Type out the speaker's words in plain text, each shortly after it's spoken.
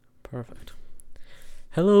Perfect.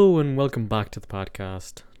 Hello and welcome back to the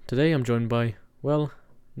podcast. Today I'm joined by, well,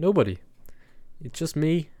 nobody. It's just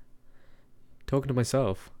me talking to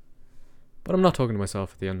myself. But I'm not talking to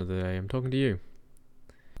myself at the end of the day, I'm talking to you.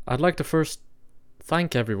 I'd like to first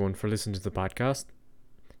thank everyone for listening to the podcast.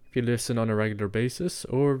 If you listen on a regular basis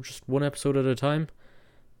or just one episode at a time,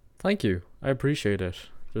 thank you. I appreciate it.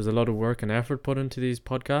 There's a lot of work and effort put into these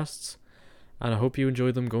podcasts, and I hope you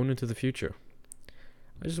enjoy them going into the future.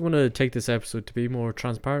 I just want to take this episode to be more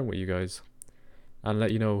transparent with you guys and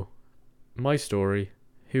let you know my story,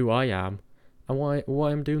 who I am, and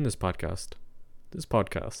why I'm doing this podcast.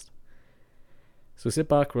 So sit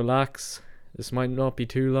back, relax. This might not be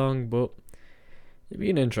too long, but it'll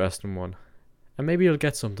be an interesting one. And maybe you'll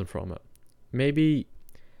get something from it. Maybe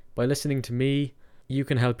by listening to me, you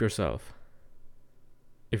can help yourself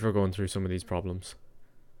if you're going through some of these problems.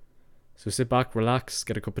 So sit back, relax,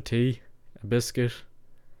 get a cup of tea, a biscuit,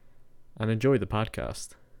 and enjoy the podcast.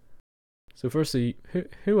 So firstly,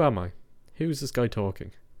 who am I? Who's this guy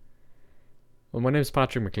talking? Well, my name's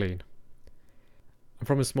Patrick McLean. I'm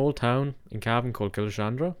from a small town in Cavan called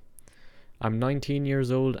Killeshandra. I'm 19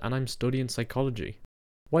 years old and I'm studying psychology.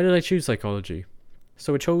 Why did I choose psychology?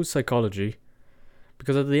 So I chose psychology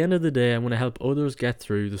because at the end of the day I want to help others get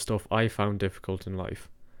through the stuff I found difficult in life.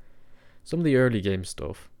 Some of the early game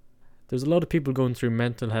stuff. There's a lot of people going through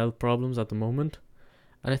mental health problems at the moment,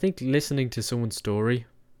 and I think listening to someone's story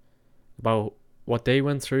about what they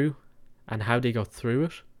went through and how they got through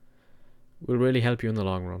it will really help you in the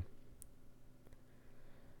long run.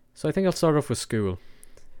 So I think I'll start off with school.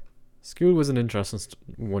 School was an interesting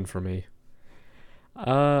one for me.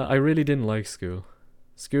 I really didn't like school.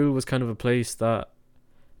 School was kind of a place that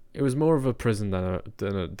it was more of a prison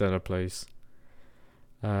than a place.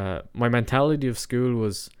 My mentality of school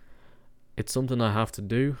was, it's something I have to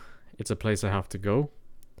do. It's a place I have to go.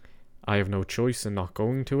 I have no choice in not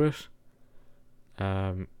going to it.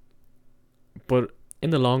 But in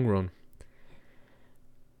the long run,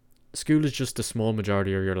 school is just a small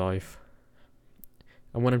majority of your life.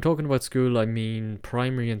 And when I'm talking about school, I mean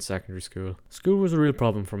primary and secondary school. School was a real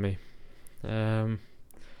problem for me. It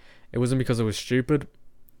wasn't because I was stupid.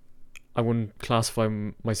 I wouldn't classify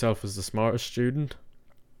myself as the smartest student.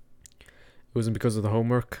 It wasn't because of the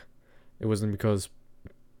homework. It wasn't because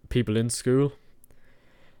people in school.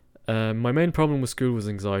 My main problem with school was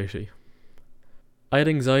anxiety. I had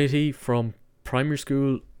anxiety from primary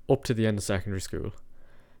school up to the end of secondary school,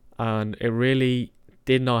 and it really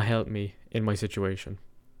did not help me in my situation.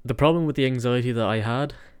 The problem with the anxiety that I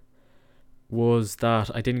had was that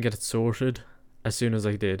I didn't get it sorted as soon as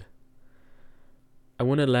I did. I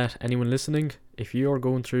want to let anyone listening, if you are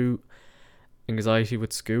going through anxiety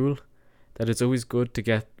with school, that it's always good to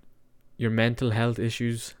get your mental health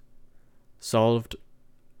issues solved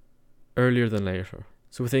earlier than later.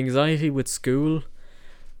 So with anxiety with school,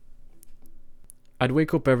 I'd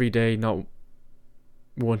wake up every day not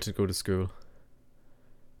wanting to go to school.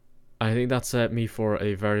 I think that set me for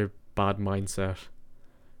a very bad mindset,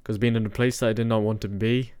 because being in a place that I did not want to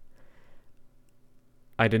be,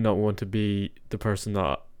 I did not want to be the person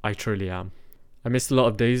that I truly am. I missed a lot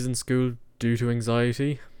of days in school due to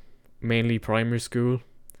anxiety, mainly primary school.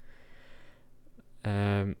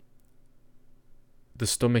 The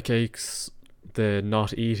stomach aches, the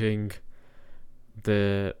not eating,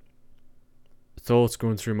 the thoughts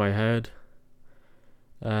going through my head.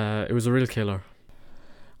 It was a real killer.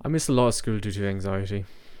 I missed a lot of school due to anxiety.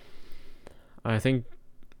 I think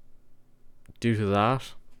due to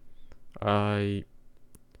that, I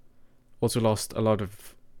also lost a lot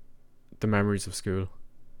of the memories of school.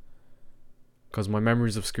 Because my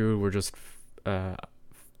memories of school were just,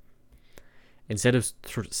 instead of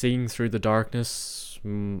seeing through the darkness,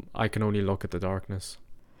 I can only look at the darkness.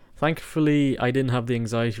 Thankfully, I didn't have the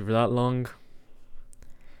anxiety for that long,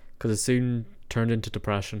 because it soon turned into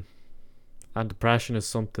depression. And depression is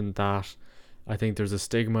something that I think there's a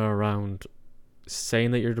stigma around saying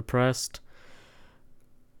that you're depressed,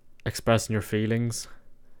 expressing your feelings.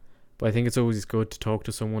 But I think it's always good to talk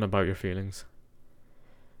to someone about your feelings.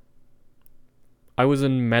 I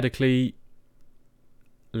wasn't medically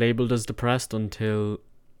labelled as depressed until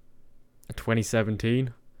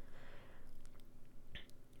 2017,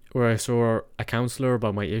 where I saw a counsellor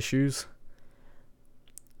about my issues.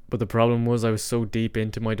 But the problem was I was so deep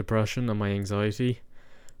into my depression and my anxiety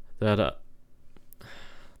that I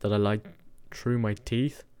lied through my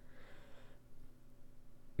teeth,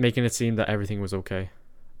 making it seem that everything was okay.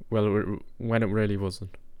 Well, when it really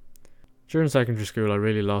wasn't. During secondary school, I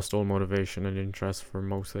really lost all motivation and interest for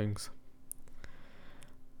most things.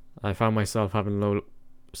 I found myself having low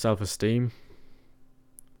self-esteem.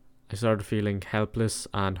 I started feeling helpless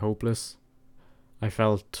and hopeless. I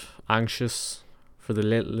felt anxious for the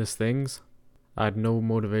littlest things. I had no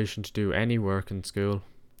motivation to do any work in school,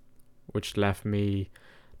 which left me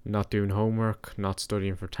not doing homework, not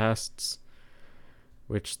studying for tests,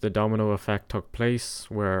 which the domino effect took place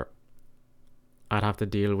where I'd have to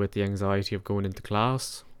deal with the anxiety of going into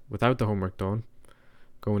class without the homework done,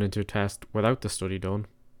 going into a test without the study done.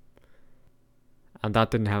 And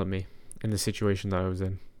that didn't help me in the situation that I was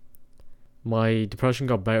in. My depression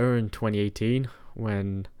got better in 2018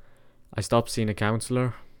 when I stopped seeing a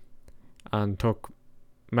counsellor and took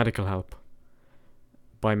medical help.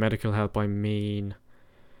 By medical help, I mean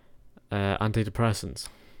antidepressants.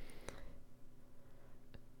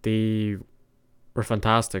 They were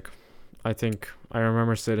fantastic. I think I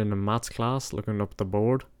remember sitting in maths class looking up at the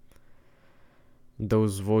board.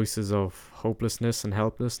 Those voices of hopelessness and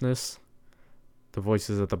helplessness, the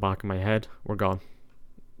voices at the back of my head, were gone.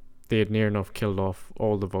 They had near enough killed off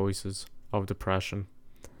all the voices of depression.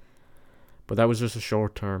 But that was just a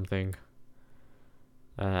short-term thing.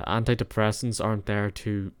 Antidepressants aren't there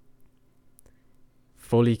to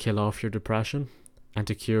fully kill off your depression and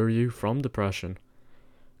to cure you from depression,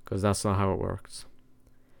 because that's not how it works.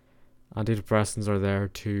 Antidepressants are there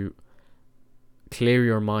to clear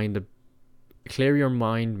your mind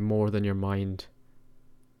more than your mind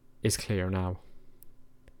is clear now.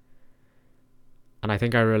 And I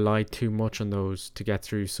think I relied too much on those to get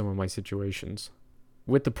through some of my situations.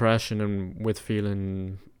 With depression and with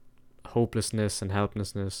feeling hopelessness and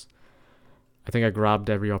helplessness, I think I grabbed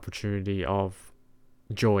every opportunity of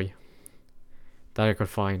joy that I could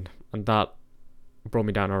find, and that brought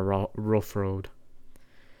me down a rough road.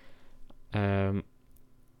 In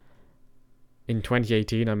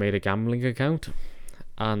 2018, I made a gambling account,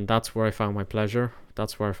 and that's where I found my pleasure.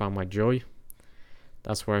 That's where I found my joy.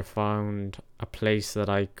 That's where I found a place that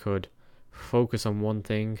I could focus on one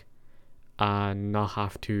thing and not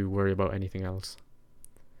have to worry about anything else.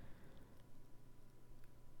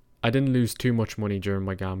 I didn't lose too much money during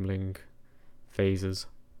my gambling phases.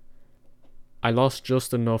 I lost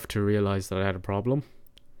just enough to realize that I had a problem,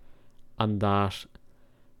 and that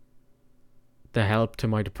the help to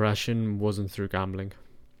my depression wasn't through gambling.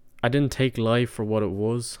 I didn't take life for what it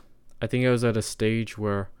was. I think I was at a stage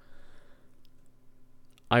where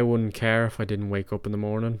I wouldn't care if I didn't wake up in the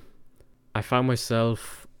morning. I found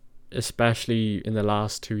myself, especially in the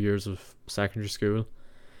last 2 years of secondary school,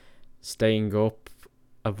 staying up,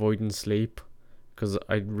 avoiding sleep, because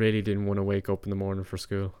I really didn't want to wake up in the morning for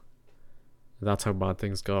school. That's how bad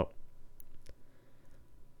things got.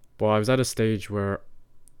 But I was at a stage where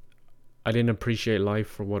I didn't appreciate life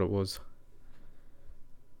for what it was.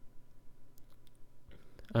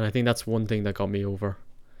 And I think that's one thing that got me over.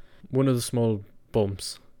 One of the small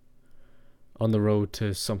bumps on the road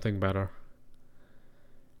to something better.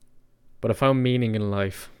 But I found meaning in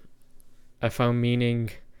life. I found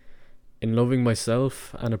meaning in loving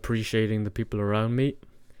myself and appreciating the people around me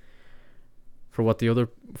for what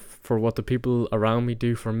the people around me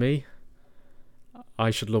do for me.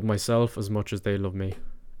 I should love myself as much as they love me.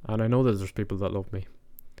 And I know that there's people that love me.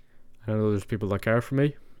 I know there's people that care for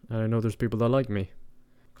me. And I know there's people that like me.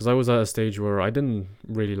 Because I was at a stage where I didn't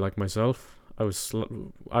really like myself.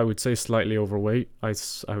 I would say slightly overweight. I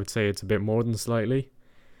would say it's a bit more than slightly.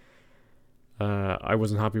 I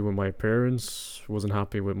wasn't happy with my appearance. Wasn't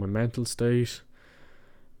happy with my mental state.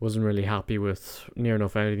 Wasn't really happy with near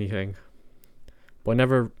enough anything. But I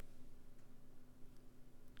never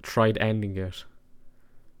tried ending it.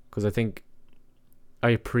 Because I think I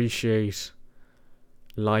appreciate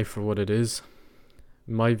life for what it is.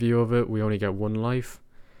 In my view of it, we only get one life,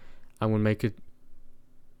 and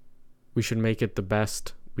we should make it the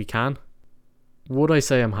best we can. Would I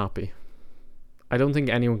say I'm happy? I don't think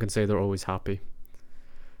anyone can say they're always happy,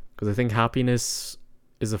 because I think happiness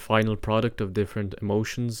is a final product of different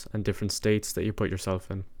emotions and different states that you put yourself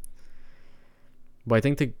in. But I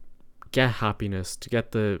think to get happiness, to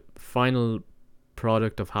get the final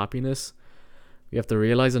product of happiness, we have to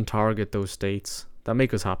realize and target those states that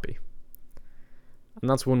make us happy. And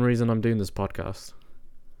that's one reason I'm doing this podcast.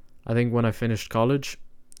 I think when I finished college,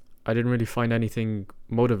 I didn't really find anything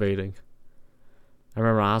motivating. I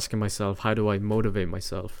remember asking myself, how do I motivate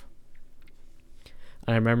myself?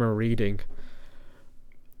 And I remember reading,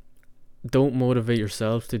 don't motivate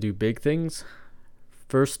yourself to do big things.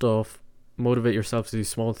 First off, motivate yourself to do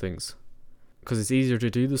small things. Because it's easier to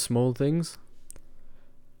do the small things,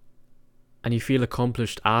 and you feel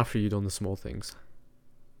accomplished after you've done the small things.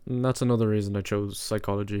 And that's another reason I chose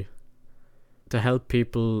psychology. To help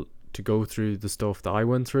people to go through the stuff that I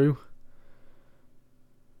went through,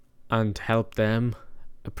 and help them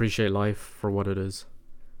appreciate life for what it is,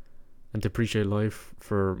 and to appreciate life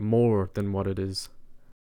for more than what it is.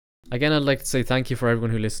 Again, I'd like to say thank you for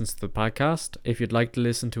everyone who listens to the podcast. If you'd like to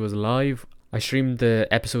listen to us live, I stream the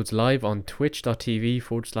episodes live on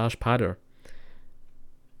twitch.tv/padder.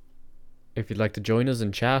 If you'd like to join us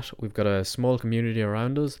and chat, we've got a small community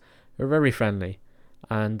around us. We're very friendly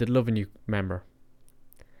and they'd love a new member.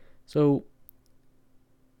 So,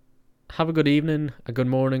 have a good evening, a good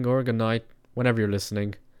morning, or a good night, whenever you're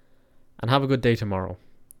listening, and have a good day tomorrow.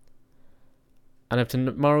 And if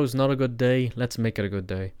tomorrow's not a good day, let's make it a good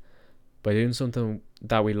day. By doing something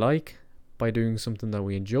that we like, by doing something that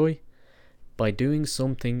we enjoy, by doing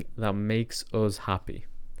something that makes us happy.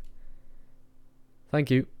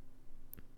 Thank you.